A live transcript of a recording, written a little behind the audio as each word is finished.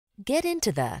Get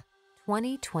into the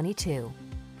 2022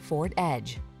 Ford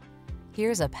Edge.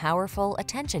 Here's a powerful,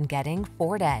 attention-getting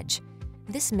Ford Edge.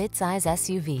 This midsize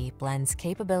SUV blends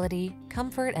capability,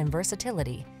 comfort, and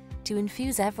versatility to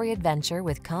infuse every adventure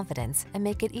with confidence and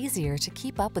make it easier to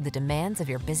keep up with the demands of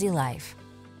your busy life.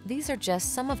 These are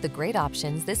just some of the great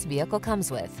options this vehicle comes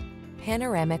with: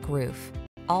 panoramic roof,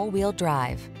 all-wheel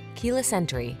drive, keyless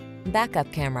entry,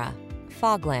 backup camera,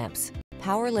 fog lamps,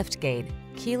 power liftgate,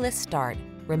 keyless start,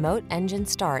 remote engine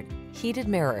start, heated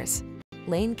mirrors,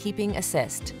 lane keeping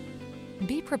assist.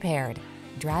 Be prepared.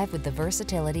 Drive with the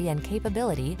versatility and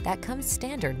capability that comes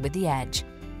standard with the Edge.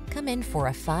 Come in for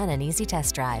a fun and easy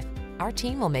test drive. Our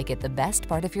team will make it the best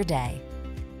part of your day.